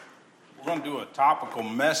going to do a topical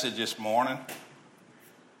message this morning.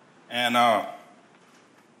 And I'd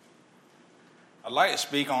like to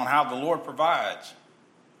speak on how the Lord provides.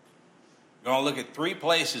 We're going to look at 3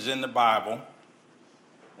 places in the Bible.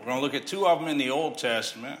 We're going to look at 2 of them in the Old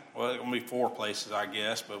Testament. Well, it's going to be 4 places, I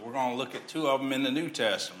guess, but we're going to look at 2 of them in the New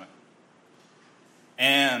Testament.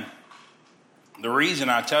 And the reason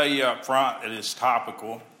I tell you up front it is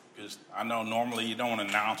topical, because I know normally you don't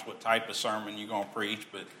announce what type of sermon you're going to preach,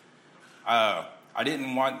 but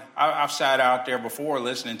I've sat out there before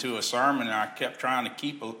listening to a sermon, and I kept trying to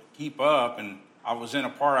keep up, and I was in a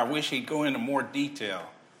part, I wish he'd go into more detail.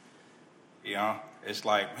 You know, it's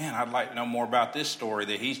like, man, I'd like to know more about this story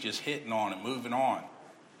that he's just hitting on and moving on.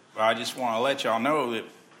 But I just want to let y'all know that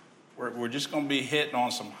we're just going to be hitting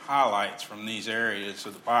on some highlights from these areas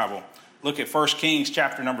of the Bible. Look at 1 Kings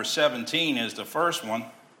chapter number 17 is the first one.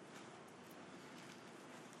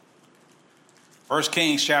 1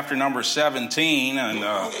 Kings chapter number 17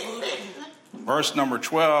 and verse number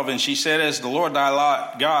 12. And she said, as the Lord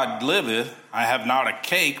thy God liveth, I have not a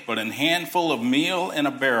cake, but an handful of meal in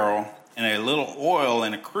a barrel, and a little oil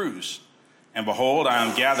in a cruse. And behold, I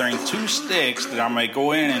am gathering 2 sticks, that I may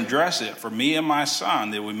go in and dress it for me and my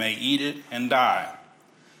son, that we may eat it and die.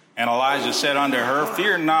 And Elijah said unto her,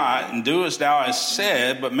 fear not, and do as thou hast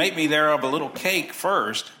said, but make me thereof a little cake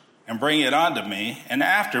first, and bring it unto me, and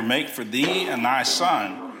after make for thee and thy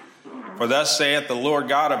son. For thus saith the Lord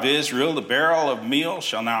God of Israel, the barrel of meal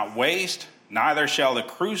shall not waste, neither shall the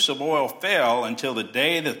cruse of oil fail, until the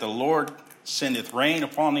day that the Lord sendeth rain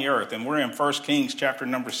upon the earth. And we're in 1 Kings chapter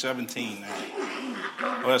number 17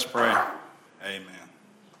 now. Let's pray. Amen.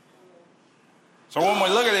 So when we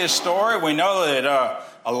look at this story, we know that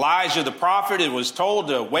Elijah the prophet was told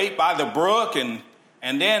to wait by the brook, and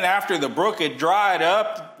then after the brook had dried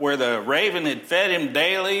up, where the raven had fed him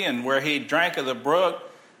daily and where he drank of the brook,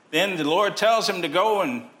 then the Lord tells him to go,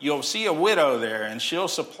 and you'll see a widow there, and she'll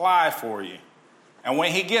supply for you. And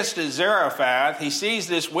when he gets to Zarephath, he sees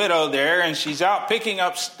this widow there, and she's out picking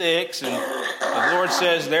up sticks, and the Lord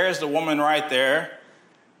says, there's the woman right there.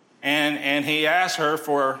 And he asks her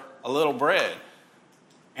for a little bread.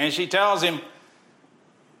 And she tells him,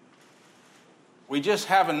 we just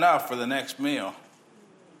have enough for the next meal.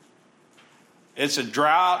 It's a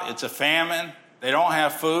drought, it's a famine, they don't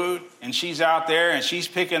have food, and she's out there and she's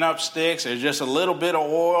picking up sticks. There's just a little bit of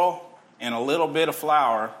oil and a little bit of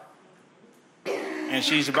flour, and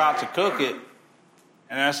she's about to cook it,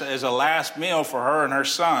 and that's as a last meal for her and her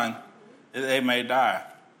son, that they may die.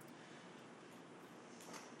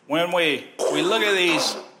 When we look at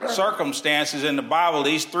these circumstances in the Bible,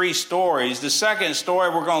 these 3 stories, the second story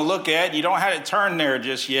we're going to look at, you don't have to turn there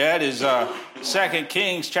just yet, is 2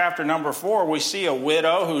 Kings chapter number 4. We see a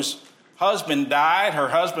widow whose husband died. Her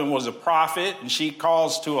husband was a prophet, and she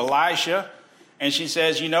calls to Elisha, and she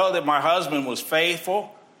says, you know that my husband was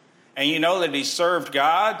faithful, and you know that he served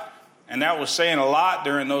God, and that was saying a lot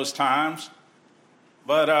during those times.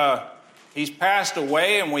 But he's passed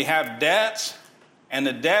away, and we have debts, and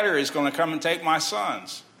the debtor is going to come and take my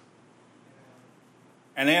sons.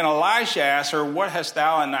 And then Elisha asks her, what hast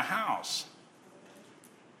thou in the house?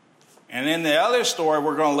 And then the other story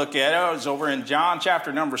we're going to look at is over in John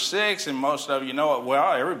chapter number 6, and most of you know it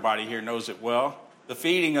well. Everybody here knows it well. The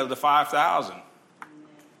feeding of the 5,000.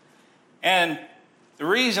 And the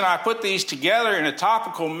reason I put these together in a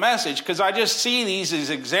topical message, because I just see these as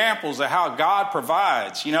examples of how God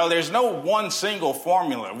provides. You know, there's no one single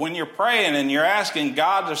formula. When you're praying and you're asking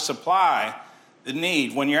God to supply the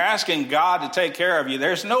need, when you're asking God to take care of you,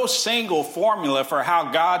 there's no single formula for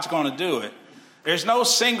how God's going to do it. There's no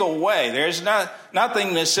single way. There's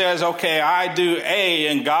nothing that says, okay, I do A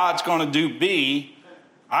and God's going to do B.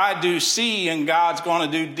 I do C and God's going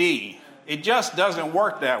to do D. It just doesn't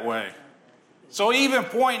work that way. So even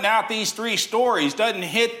pointing out these 3 stories doesn't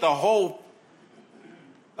hit the whole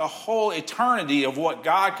eternity of what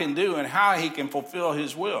God can do and how he can fulfill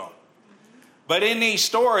his will. But in these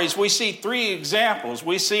stories, we see 3 examples.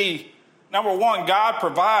 We see, number 1, God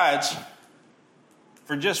provides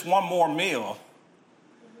for just one more meal.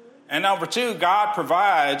 And number 2, God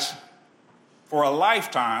provides for a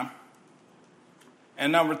lifetime.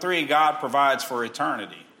 And number 3, God provides for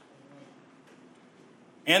eternity.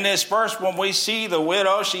 In this first one, we see the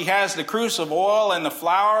widow. She has the cruse of oil and the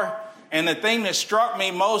flour. And the thing that struck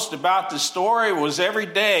me most about the story was every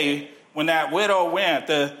day when that widow went,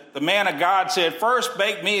 the man of God said, first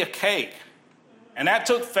bake me a cake. And that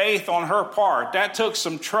took faith on her part. That took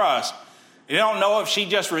some trust. You don't know if she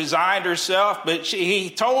just resigned herself, but he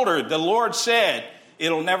told her, the Lord said,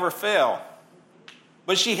 it'll never fail.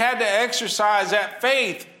 But she had to exercise that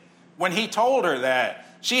faith when he told her that.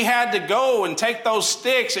 she had to go and take those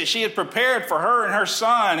sticks that she had prepared for her and her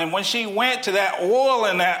son. And when she went to that oil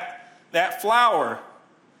and that flour,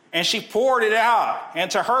 and she poured it out,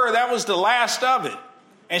 and to her, that was the last of it.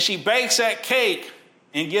 And she bakes that cake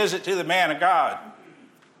and gives it to the man of God.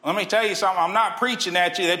 Let me tell you something. I'm not preaching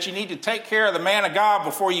at you that you need to take care of the man of God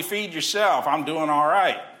before you feed yourself. I'm doing all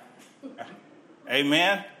right.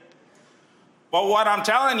 Amen. But what I'm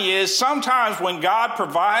telling you is sometimes when God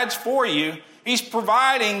provides for you, he's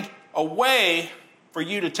providing a way for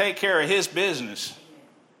you to take care of his business.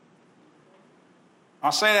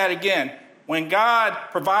 I'll say that again. When God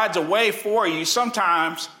provides a way for you,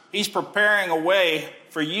 sometimes he's preparing a way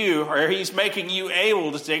for you, or he's making you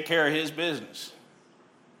able to take care of his business.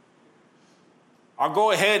 I'll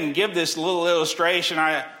go ahead and give this little illustration.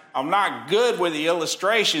 I'm not good with the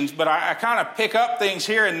illustrations, but I kind of pick up things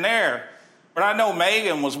here and there. But I know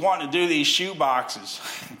Megan was wanting to do these shoe boxes.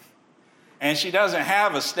 And she doesn't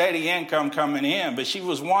have a steady income coming in, but she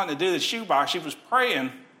was wanting to do the shoe box. She was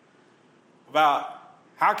praying about,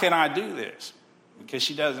 how can I do this? Because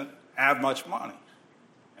she doesn't have much money.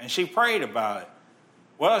 And she prayed about it.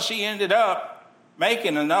 Well, she ended up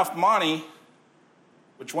making enough money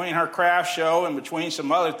between her craft show and between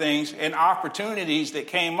some other things and opportunities that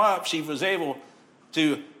came up, she was able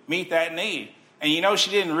to meet that need. And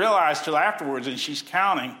she didn't realize till afterwards, and she's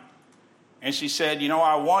counting, and she said,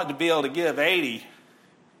 I wanted to be able to give 80.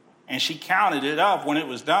 And she counted it up when it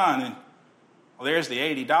was done, and well, there's the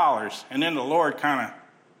 $80. And then the Lord kind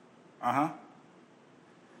of,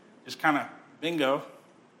 just kind of bingo.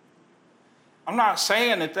 I'm not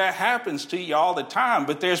saying that happens to you all the time,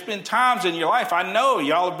 but there's been times in your life, I know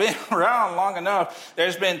y'all have been around long enough,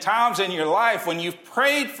 there's been times in your life when you've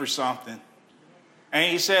prayed for something.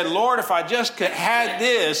 And you said, Lord, if I just could have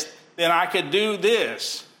this, then I could do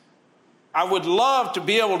this. I would love to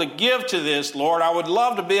be able to give to this, Lord. I would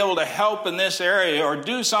love to be able to help in this area or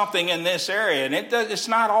do something in this area. And it's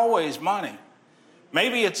not always money.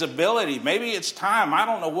 Maybe it's ability. Maybe it's time. I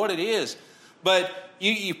don't know what it is. But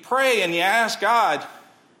you pray and you ask God,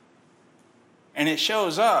 and it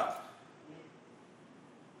shows up.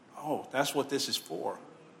 Oh, that's what this is for.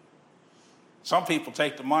 Some people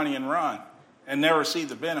take the money and run and never see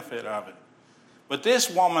the benefit of it. But this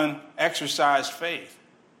woman exercised faith.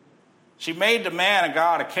 She made the man of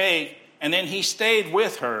God a cake, and then he stayed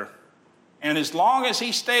with her. And as long as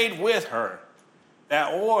he stayed with her,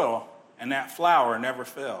 that oil and that flour never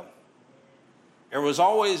failed. There was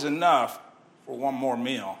always enough for one more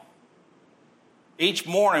meal. Each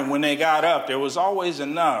morning when they got up, there was always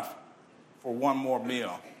enough for one more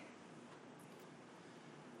meal.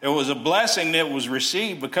 There was a blessing that was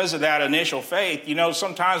received because of that initial faith.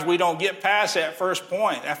 Sometimes we don't get past that first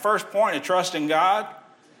point of trusting God.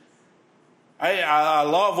 I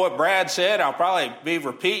love what Brad said. I'll probably be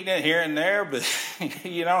repeating it here and there, but,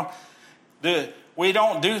 we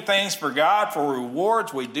don't do things for God for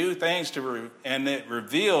rewards. We do things and it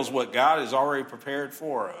reveals what God has already prepared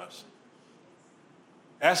for us.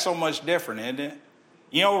 That's so much different, isn't it?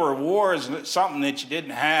 Rewards is something that you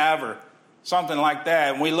didn't have or something like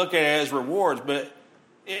that, and we look at it as rewards. But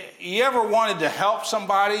you ever wanted to help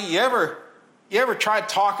somebody? You ever tried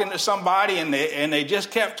talking to somebody and they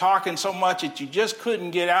just kept talking so much that you just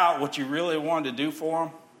couldn't get out what you really wanted to do for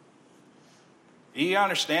them? Do you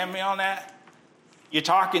understand me on that? You're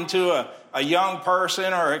talking to a young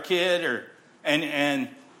person or a kid,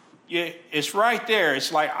 it's right there.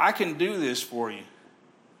 It's like, I can do this for you.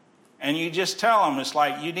 And you just tell them, it's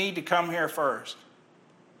like, you need to come here first.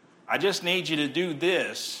 I just need you to do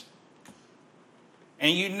this.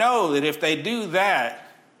 And you know that if they do that,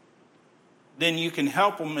 then you can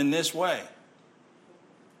help them in this way.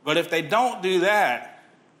 But if they don't do that,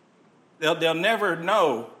 they'll never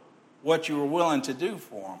know what you were willing to do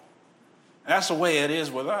for them. And that's the way it is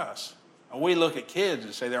with us. And we look at kids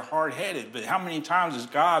and say they're hard-headed, but how many times has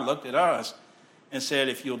God looked at us and said,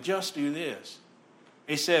 if you'll just do this?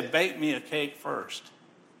 He said, bake me a cake first.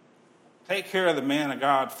 Take care of the man of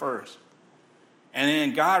God first. And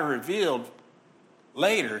then God revealed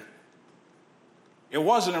later, it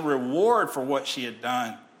wasn't a reward for what she had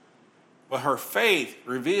done, but her faith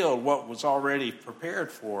revealed what was already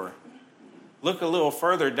prepared for her. Look a little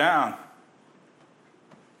further down.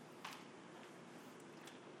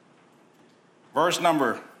 Verse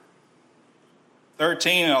number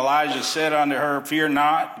 13, and Elijah said unto her, fear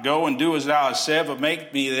not, go and do as thou hast said, but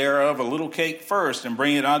make me thereof a little cake first, and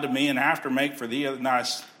bring it unto me, and after make for thee for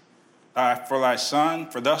thy son.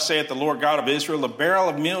 For thus saith the Lord God of Israel, a barrel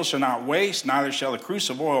of meal shall not waste, neither shall a cruse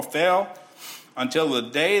of oil fail, until the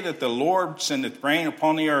day that the Lord sendeth rain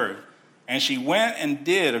upon the earth. And she went and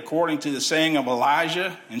did according to the saying of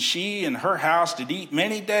Elijah, and she and her house did eat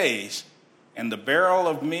many days, and the barrel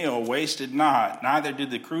of meal wasted not, neither did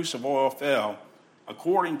the cruse of oil fail,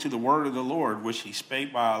 according to the word of the Lord, which he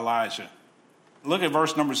spake by Elijah. Look at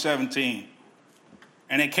verse number 17.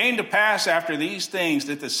 And it came to pass after these things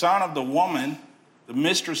that the son of the woman, the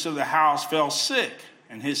mistress of the house, fell sick,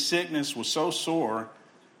 and his sickness was so sore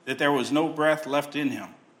that there was no breath left in him.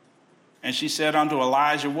 And she said unto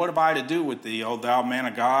Elijah, What have I to do with thee, O thou man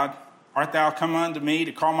of God? Art thou come unto me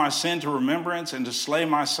to call my sin to remembrance and to slay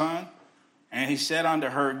my son? And he said unto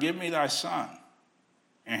her, Give me thy son.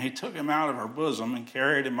 And he took him out of her bosom and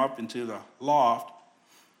carried him up into the loft,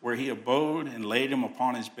 where he abode, and laid him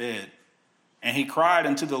upon his bed. And he cried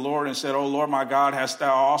unto the Lord and said, O Lord my God, hast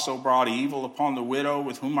thou also brought evil upon the widow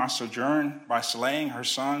with whom I sojourn by slaying her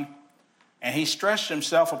son? And he stretched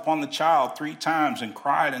himself upon the child 3 times and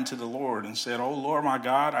cried unto the Lord and said, O Lord my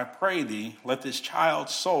God, I pray thee, let this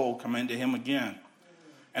child's soul come into him again.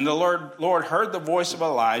 And the Lord heard the voice of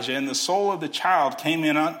Elijah, and the soul of the child came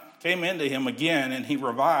into him again, and he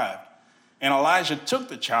revived. And Elijah took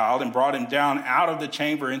the child and brought him down out of the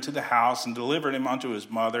chamber into the house and delivered him unto his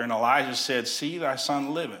mother. And Elijah said, See, thy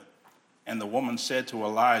son liveth. And the woman said to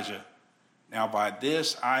Elijah, Now by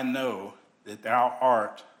this I know that thou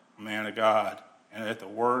art a man of God, and that the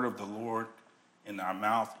word of the Lord in thy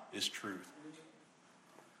mouth is truth.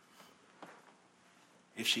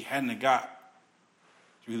 If she hadn't have got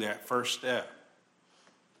through that first step,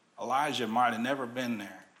 Elijah might have never been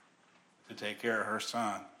there to take care of her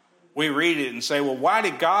son. We read it and say, well, why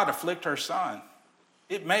did God afflict her son?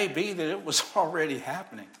 It may be that it was already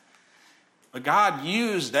happening. But God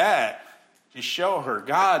used that to show her.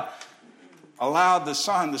 God allowed the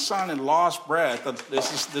son had lost breath.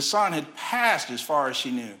 The son had passed as far as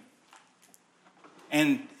she knew.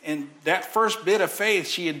 And that first bit of faith,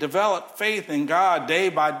 she had developed faith in God day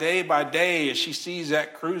by day by day as she sees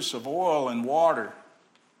that cruse of oil and water.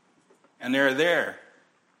 And they're there.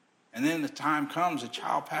 And then the time comes, the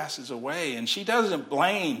child passes away, and she doesn't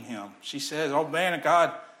blame him. She says, oh, man of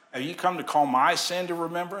God, have you come to call my sin to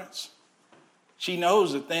remembrance? She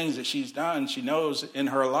knows the things that she's done. She knows in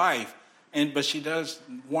her life, but she does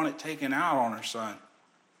want it taken out on her son.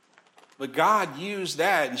 But God used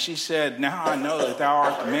that, and she said, now I know that thou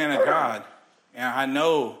art the man of God, and I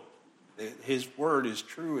know that his word is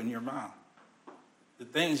true in your mouth. The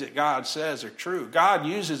things that God says are true. God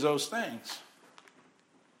uses those things.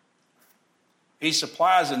 He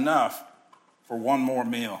supplies enough for one more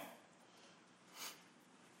meal.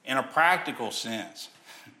 In a practical sense,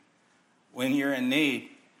 when you're in need,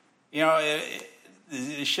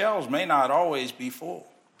 the shelves may not always be full.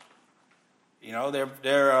 You're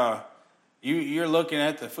looking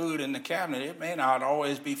at the food in the cabinet. It may not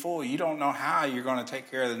always be full. You don't know how you're going to take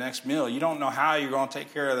care of the next meal. You don't know how you're going to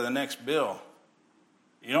take care of the next bill.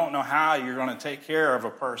 You don't know how you're going to take care of a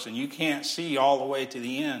person. You can't see all the way to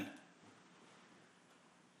the end.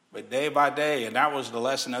 But day by day, and that was the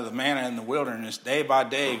lesson of the manna in the wilderness, day by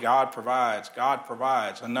day, God provides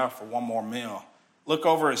enough for one more meal. Look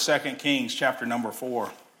over at 2 Kings chapter number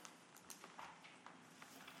 4.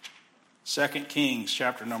 2 Kings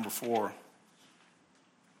chapter number 4.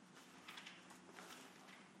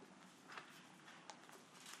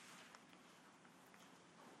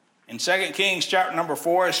 In 2 Kings chapter number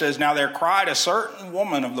 4, it says, Now there cried a certain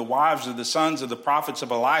woman of the wives of the sons of the prophets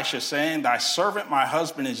of Elisha, saying, Thy servant my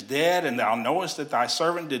husband is dead, and thou knowest that thy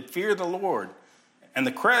servant did fear the Lord. And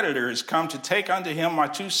the creditor is come to take unto him my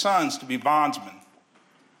 2 sons to be bondsmen.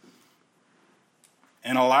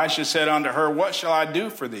 And Elisha said unto her, What shall I do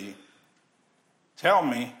for thee? Tell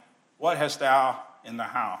me, what hast thou in the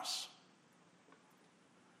house?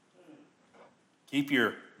 Keep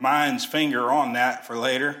your mind's finger on that for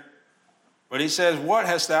later. But he says, What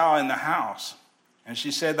hast thou in the house? And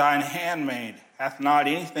she said, Thine handmaid hath not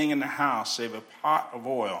anything in the house save a pot of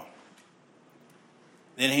oil.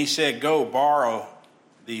 Then he said, Go, borrow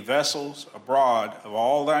thee vessels abroad of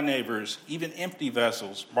all thy neighbors, even empty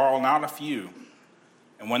vessels, borrow not a few.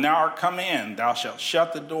 And when thou art come in, thou shalt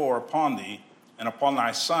shut the door upon thee and upon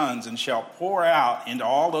thy sons, and shalt pour out into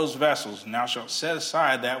all those vessels, and thou shalt set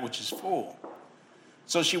aside that which is full.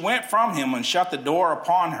 So she went from him and shut the door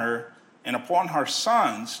upon her and upon her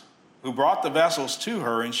sons, who brought the vessels to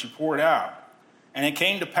her, and she poured out. And it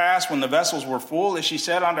came to pass, when the vessels were full, that she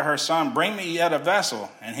said unto her son, Bring me yet a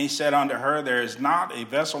vessel. And he said unto her, There is not a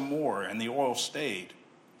vessel more, and the oil stayed.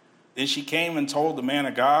 Then she came and told the man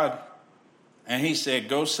of God, and he said,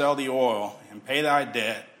 Go sell the oil, and pay thy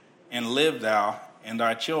debt, and live thou and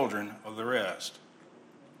thy children of the rest.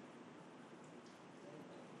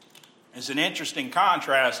 It's an interesting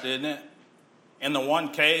contrast, isn't it? In the one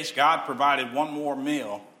case, God provided one more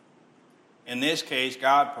meal. In this case,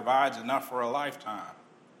 God provides enough for a lifetime.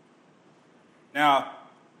 Now,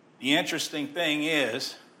 the interesting thing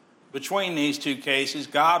is, between these two cases,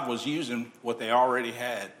 God was using what they already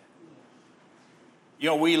had. You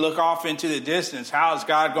know, we look off into the distance. How is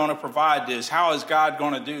God going to provide this? How is God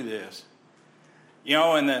going to do this? You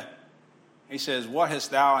know, he says, what hast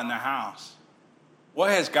thou in the house? What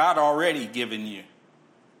has God already given you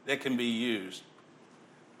that can be used?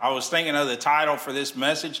 I was thinking of the title for this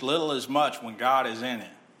message, Little is Much When God is in it.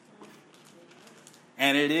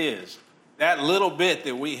 And it is. That little bit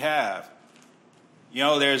that we have. You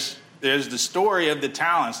know, there's the story of the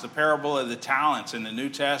talents, the parable of the talents in the New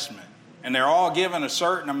Testament. And they're all given a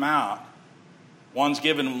certain amount. One's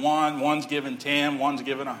given 1, one's given 10, one's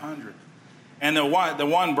given 100. And the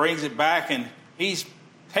one brings it back, and he's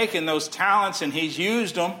taken those talents and he's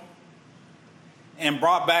used them and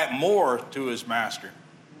brought back more to his master.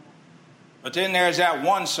 But then there's that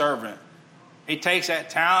one servant. He takes that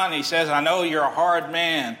talent and he says, I know you're a hard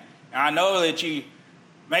man. And I know that you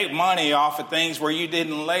make money off of things where you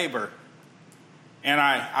didn't labor. And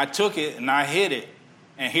I took it and I hid it.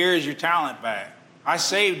 And here's your talent back. I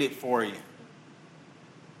saved it for you.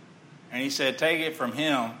 And he said, take it from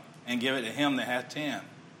him and give it to him that hath 10.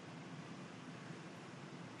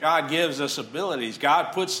 God gives us abilities.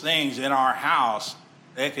 God puts things in our house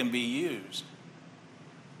that can be used.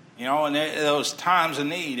 You know, and those times of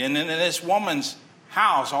need. And then in this woman's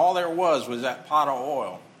house, all there was that pot of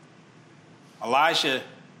oil. Elisha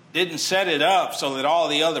didn't set it up so that all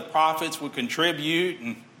the other prophets would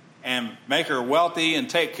contribute and make her wealthy and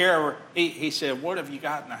take care of her. He said, what have you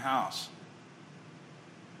got in the house?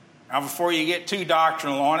 Now, before you get too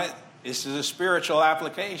doctrinal on it, this is a spiritual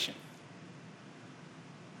application.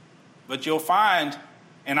 But you'll find,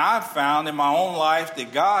 and I've found in my own life,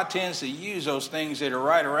 that God tends to use those things that are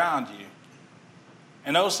right around you.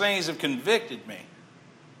 And those things have convicted me.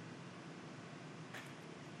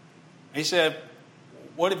 He said,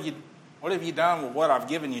 what have you done with what I've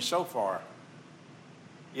given you so far?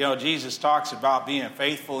 You know, Jesus talks about being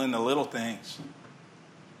faithful in the little things.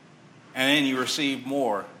 And then you receive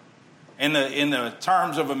more. In the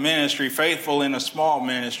terms of a ministry, faithful in a small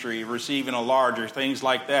ministry, receiving a larger, things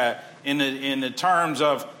like that. In the terms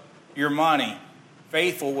of your money,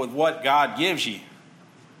 faithful with what God gives you.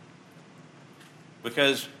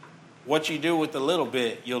 Because what you do with the little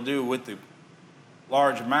bit, you'll do with the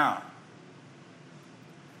large amount.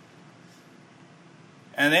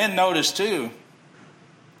 And then notice too,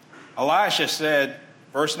 Elisha said,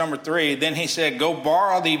 verse number 3, then he said, go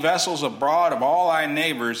borrow thee vessels abroad of all thy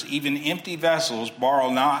neighbors, even empty vessels,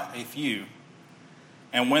 borrow not a few.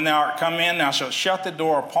 And when thou art come in, thou shalt shut the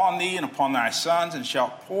door upon thee and upon thy sons, and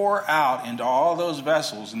shalt pour out into all those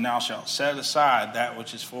vessels, and thou shalt set aside that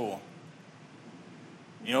which is full.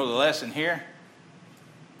 You know the lesson here?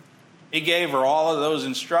 He gave her all of those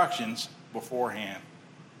instructions beforehand.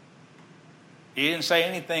 He didn't say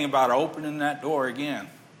anything about opening that door again.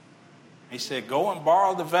 He said, go and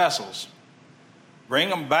borrow the vessels. Bring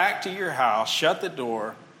them back to your house, shut the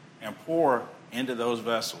door, and pour into those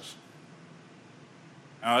vessels.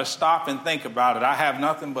 Now let's stop and think about it. I have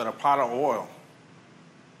nothing but a pot of oil.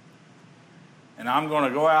 And I'm going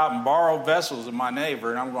to go out and borrow vessels of my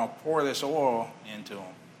neighbor, and I'm going to pour this oil into them.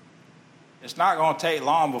 It's not going to take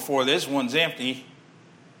long before this one's empty,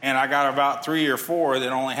 and I got about 3 or 4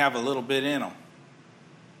 that only have a little bit in them.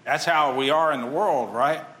 That's how we are in the world,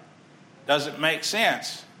 right? Doesn't make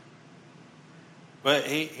sense. But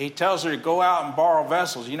he tells her to go out and borrow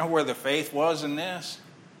vessels. You know where the faith was in this?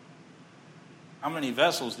 How many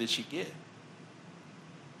vessels did she get?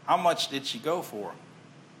 How much did she go for?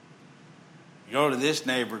 Go to this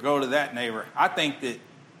neighbor, go to that neighbor. I think that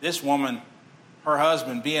this woman, her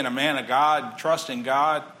husband being a man of God, trusting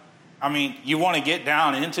God, I mean, you want to get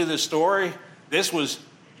down into the story? This was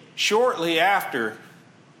shortly after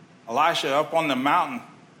Elisha up on the mountain.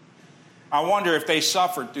 I wonder if they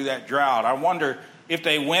suffered through that drought. I wonder if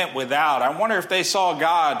they went without. I wonder if they saw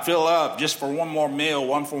God fill up just for one more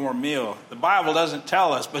meal. The Bible doesn't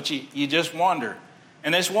tell us, but you just wonder.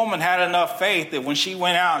 And this woman had enough faith that when she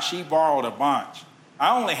went out, she borrowed a bunch.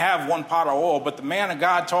 I only have 1 pot of oil, but the man of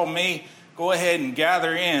God told me, go ahead and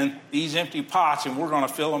gather in these empty pots and we're going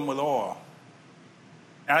to fill them with oil.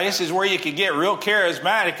 Now, this is where you could get real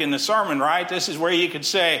charismatic in the sermon, right? This is where you could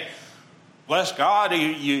say, bless God,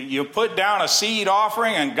 you put down a seed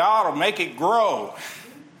offering and God will make it grow.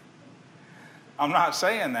 I'm not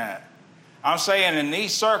saying that. I'm saying in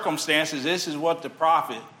these circumstances, this is what the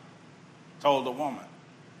prophet told the woman.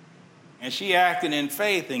 And she acted in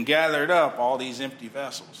faith and gathered up all these empty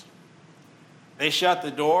vessels. They shut the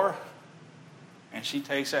door, and she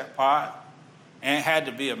takes that pot, and it had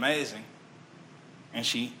to be amazing. And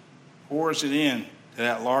she pours it in to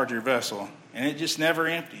that larger vessel, and it just never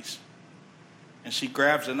empties. And she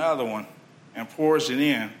grabs another one and pours it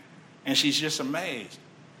in, and she's just amazed.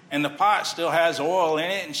 And the pot still has oil in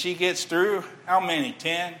it, and she gets through, how many,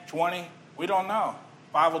 10, 20? We don't know.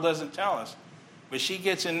 The Bible doesn't tell us. But she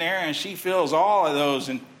gets in there, and she fills all of those,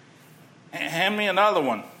 and hand me another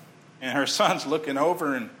one. And her son's looking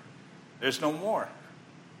over, and there's no more.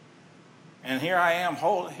 And here I am,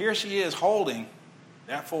 here she is holding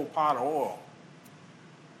that full pot of oil.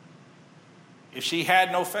 If she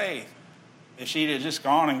had no faith, if she'd have just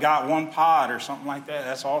gone and got one pot or something like that,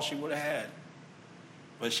 that's all she would have had.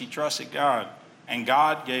 But she trusted God, and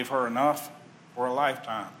God gave her enough for a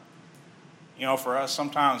lifetime. You know, for us,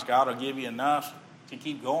 sometimes God will give you enough to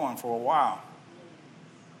keep going for a while.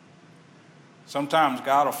 Sometimes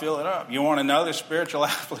God will fill it up. You want another spiritual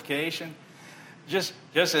application? Just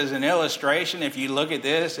as an illustration, if you look at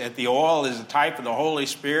this, at the oil is a type of the Holy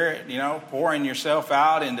Spirit, you know, pouring yourself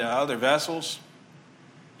out into other vessels.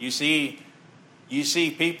 You see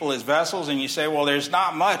people as vessels, and you say, well, there's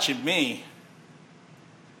not much in me.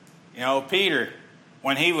 You know, Peter,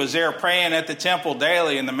 when he was there praying at the temple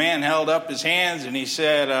daily, and the man held up his hands, and he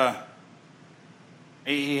said,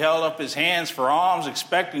 he held up his hands for alms,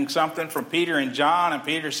 expecting something from Peter and John. And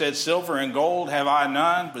Peter said, silver and gold have I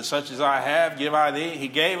none, but such as I have give I thee. He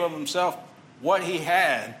gave of himself what he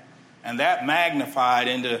had, and that magnified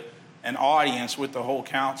into an audience with the whole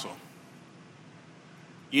council.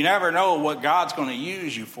 You never know what God's going to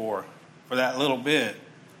use you for that little bit.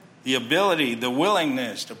 The ability, the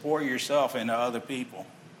willingness to pour yourself into other people.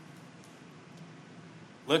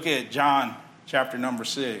 Look at John chapter number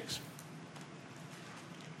 6.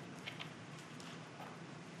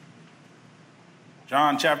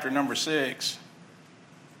 John chapter number 6.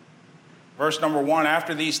 Verse number 1,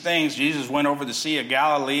 after these things, Jesus went over the Sea of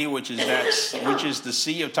Galilee, which is the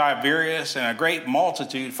Sea of Tiberias, and a great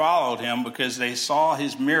multitude followed him because they saw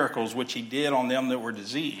his miracles, which he did on them that were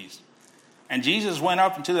diseased. And Jesus went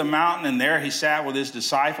up into the mountain, and there he sat with his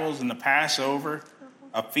disciples, and the Passover,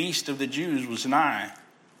 a feast of the Jews, was nigh.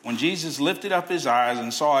 When Jesus lifted up his eyes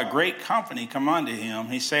and saw a great company come unto him,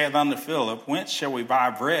 he saith unto Philip, whence shall we buy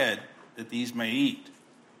bread that these may eat?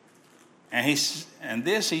 And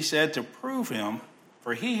this he said to prove him,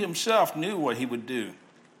 for he himself knew what he would do.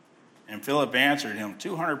 And Philip answered him,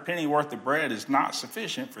 200 penny worth of bread is not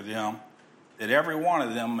sufficient for them, that every one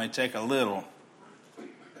of them may take a little.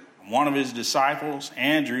 One of his disciples,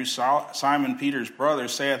 Andrew, Simon Peter's brother,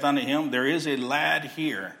 saith unto him, there is a lad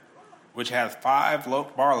here, which hath 5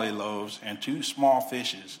 barley loaves and 2 small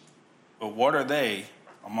fishes. But what are they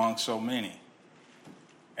among so many?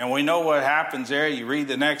 And we know what happens there. You read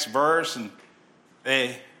the next verse, and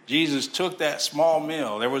Jesus took that small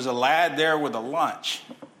meal. There was a lad there with a lunch.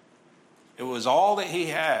 It was all that he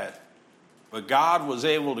had. But God was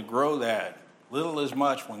able to grow that little as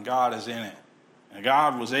much when God is in it. And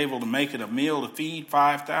God was able to make it a meal to feed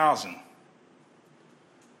 5,000.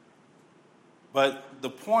 But the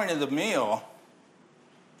point of the meal,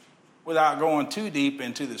 without going too deep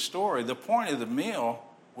into the story, the point of the meal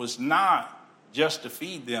was not just to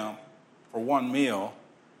feed them for one meal.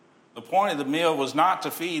 The point of the meal was not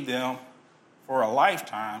to feed them for a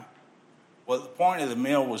lifetime. But the point of the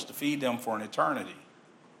meal was to feed them for an eternity.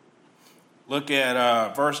 Look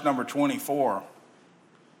at verse number 24.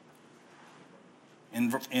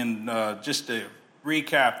 Just to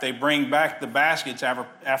recap, they bring back the baskets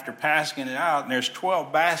after passing it out, and there's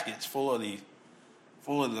 12 baskets full of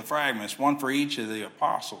the fragments, one for each of the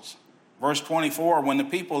apostles. Verse 24, when the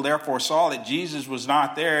people therefore saw that Jesus was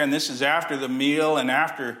not there, and this is after the meal and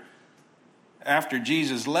after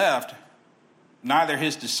Jesus left, neither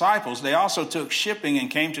his disciples, they also took shipping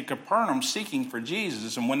and came to Capernaum seeking for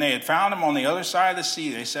Jesus. And when they had found him on the other side of the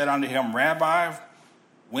sea, they said unto him, Rabbi,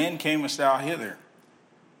 when camest thou hither?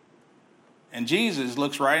 And Jesus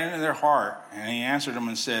looks right into their heart, and he answered them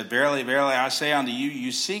and said, Verily, verily, I say unto you,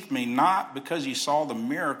 you seek me not because you saw the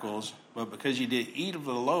miracles, but because you did eat of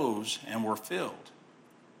the loaves and were filled.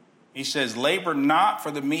 He says, labor not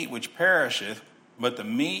for the meat which perisheth, but the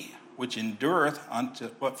meat which endureth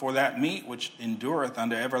but for that meat which endureth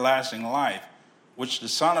unto everlasting life, which the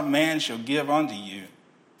Son of Man shall give unto you.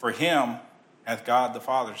 For him hath God the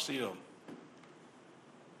Father sealed.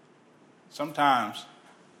 Sometimes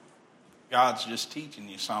God's just teaching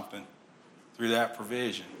you something through that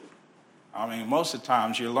provision. I mean, most of the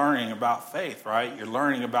times you're learning about faith, right? You're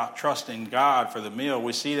learning about trusting God for the meal.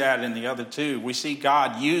 We see that in the other two. We see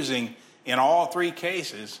God using, in all 3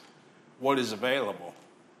 cases, what is available.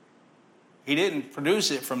 He didn't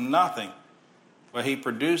produce it from nothing, but he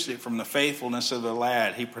produced it from the faithfulness of the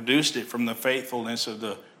lad. He produced it from the faithfulness of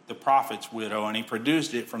the prophet's widow, and he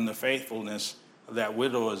produced it from the faithfulness of that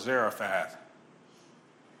widow of Zarephath.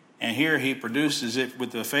 And here he produces it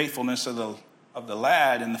with the faithfulness of the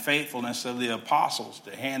lad and the faithfulness of the apostles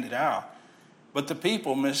to hand it out. But the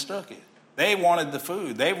people mistook it. They wanted the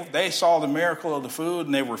food. They saw the miracle of the food,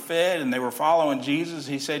 and they were fed, and they were following Jesus.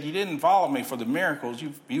 He said, you didn't follow me for the miracles.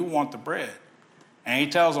 You want the bread. And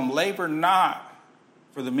he tells them, labor not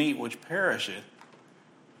for the meat which perisheth,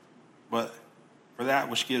 but for that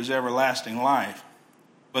which gives everlasting life.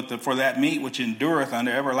 But for that meat which endureth unto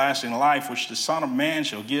everlasting life, which the Son of Man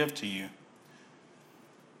shall give to you.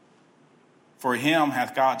 For him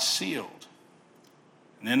hath God sealed.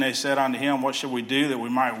 And then they said unto him, what shall we do that we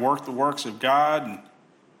might work the works of God? And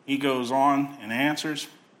he goes on and answers.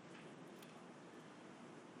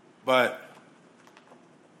 But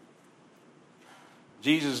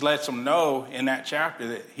Jesus lets them know in that chapter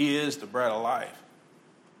that he is the bread of life.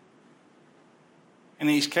 In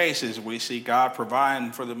these cases, we see God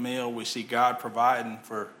providing for the meal, we see God providing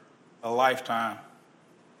for a lifetime,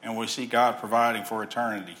 and we see God providing for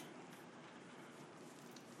eternity.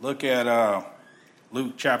 Look at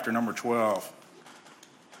Luke chapter number 12.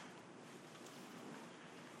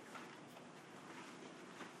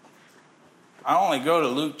 I only go to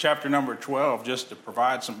Luke chapter number 12 just to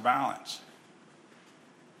provide some balance.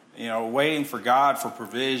 You know, waiting for God for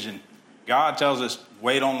provision. God tells us,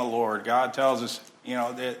 wait on the Lord. God tells us, you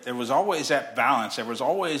know, there was always that balance. There was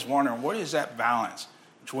always wondering, what is that balance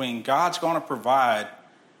between God's going to provide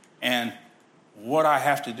and what I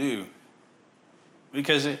have to do?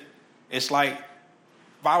 Because it's like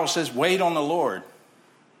the Bible says, wait on the Lord,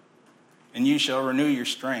 and you shall renew your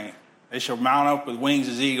strength. They shall mount up with wings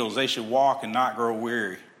as eagles. They shall walk and not grow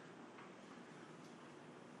weary.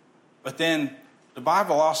 But then the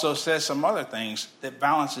Bible also says some other things that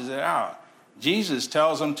balances it out. Jesus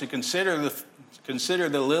tells them to consider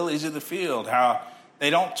the lilies of the field, how they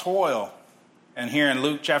don't toil. And here in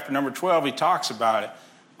Luke chapter number 12, he talks about it.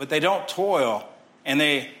 But they don't toil,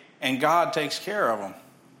 and God takes care of them.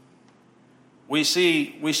 We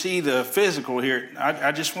see the physical here.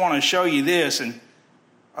 I just want to show you this in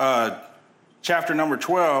chapter number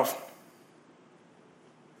 12,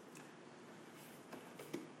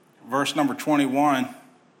 verse number 21.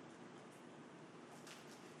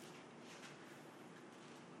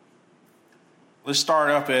 Let's start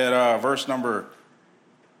up at verse number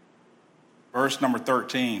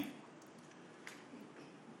 13.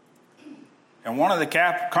 And one of the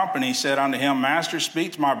company said unto him, Master,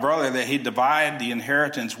 speak to my brother that he divide the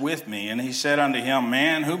inheritance with me. And he said unto him,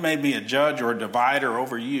 Man, who made me a judge or a divider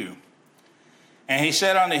over you? And he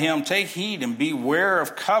said unto him, Take heed and beware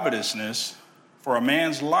of covetousness, for a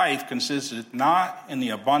man's life consisteth not in the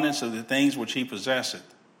abundance of the things which he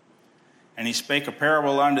possesseth. And he spake a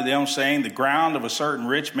parable unto them, saying, The ground of a certain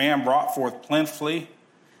rich man brought forth plentifully.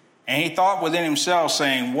 And he thought within himself,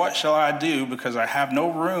 saying, What shall I do, because I have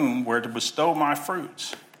no room where to bestow my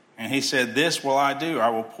fruits? And he said, This will I do. I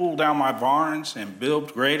will pull down my barns and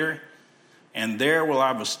build greater, and there will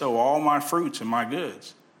I bestow all my fruits and my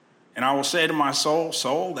goods. And I will say to my soul,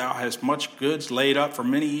 Soul, thou hast much goods laid up for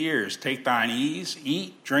many years. Take thine ease,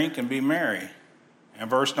 eat, drink, and be merry. And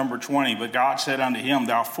verse number 20, But God said unto him,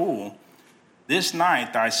 Thou fool, this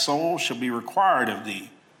night thy soul shall be required of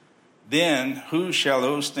thee. Then who shall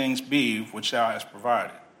those things be which thou hast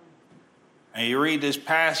provided? And you read this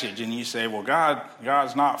passage and you say, well,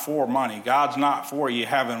 God's not for money. God's not for you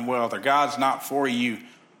having wealth, or God's not for you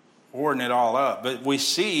hoarding it all up. But we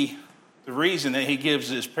see the reason that he gives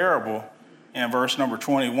this parable in verse number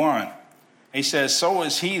 21. He says, So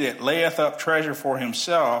is he that layeth up treasure for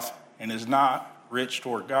himself and is not rich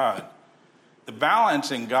toward God. The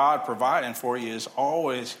balance in God providing for you is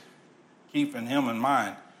always keeping him in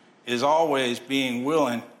mind, is always being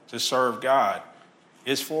willing to serve God.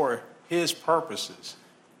 It's for his purposes.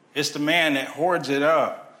 It's the man that hoards it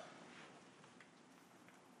up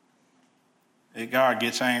that God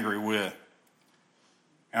gets angry with.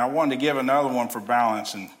 And I wanted to give another one for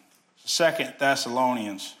balance in 2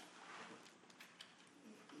 Thessalonians.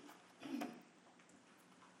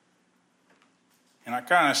 And I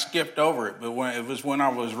kind of skipped over it, but it was when I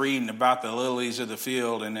was reading about the lilies of the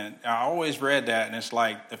field, and I always read that, and it's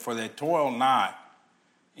like, for they toil not.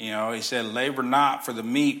 You know, he said, labor not for the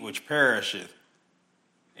meat which perisheth.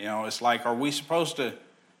 You know, it's like, are we supposed to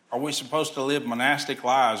live monastic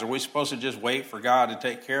lives? Are we supposed to just wait for God to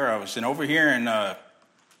take care of us? And over here in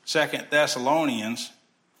 2 Thessalonians,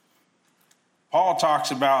 Paul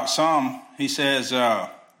talks about some, he says,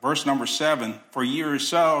 verse number 7, for you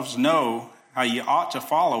yourselves know how ye ought to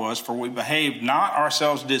follow us, for we behaved not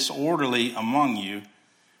ourselves disorderly among you,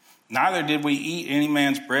 neither did we eat any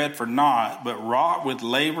man's bread for naught, but wrought with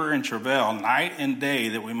labor and travail night and day,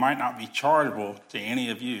 that we might not be chargeable to any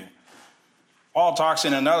of you. Paul talks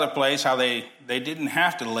in another place how they didn't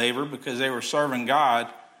have to labor because they were serving God,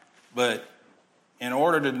 but in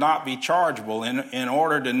order to not be chargeable, in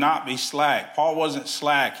order to not be slack. Paul wasn't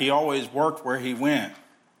slack. He always worked where he went.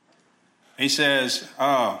 He says,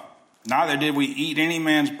 neither did we eat any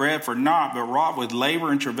man's bread for naught, but wrought with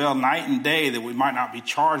labor and travail night and day, that we might not be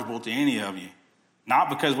chargeable to any of you. Not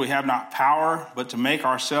because we have not power, but to make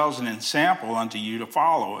ourselves an ensample unto you to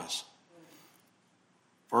follow us.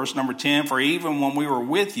 Verse number 10, for even when we were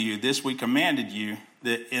with you, this we commanded you,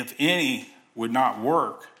 that if any would not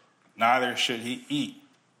work, neither should he eat.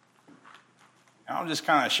 Now, I'm just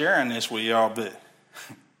kind of sharing this with y'all, but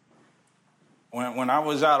when I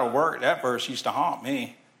was out of work, that verse used to haunt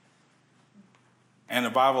me. And the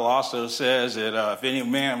Bible also says that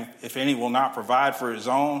if any will not provide for his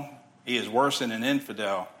own, he is worse than an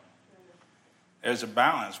infidel. There's a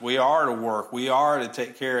balance. We are to work. We are to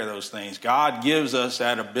take care of those things. God gives us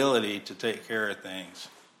that ability to take care of things.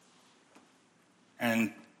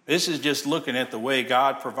 And this is just looking at the way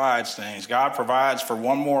God provides things. God provides for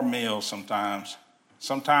one more meal sometimes.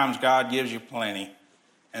 Sometimes God gives you plenty.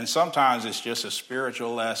 And sometimes it's just a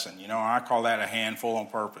spiritual lesson. You know, I call that a handful on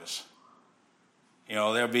purpose. You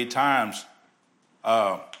know, there'll be times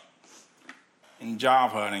in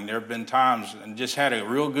job hunting, there have been times and just had a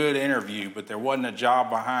real good interview, but there wasn't a job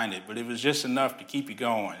behind it. But it was just enough to keep you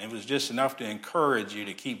going. It was just enough to encourage you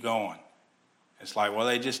to keep going. It's like, well,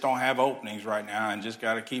 they just don't have openings right now and just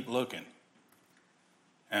got to keep looking.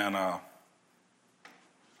 And I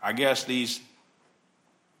guess these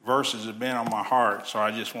verses have been on my heart, so I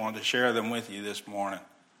just wanted to share them with you this morning.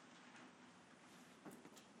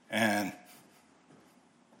 And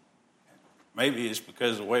maybe it's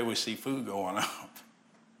because of the way we see food going up.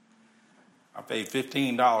 I paid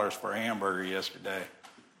 $15 for a hamburger yesterday.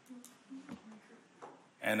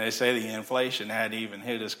 And they say the inflation hadn't even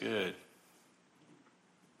hit us good.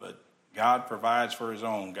 But God provides for his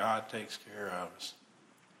own. God takes care of us.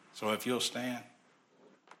 So if you'll stand.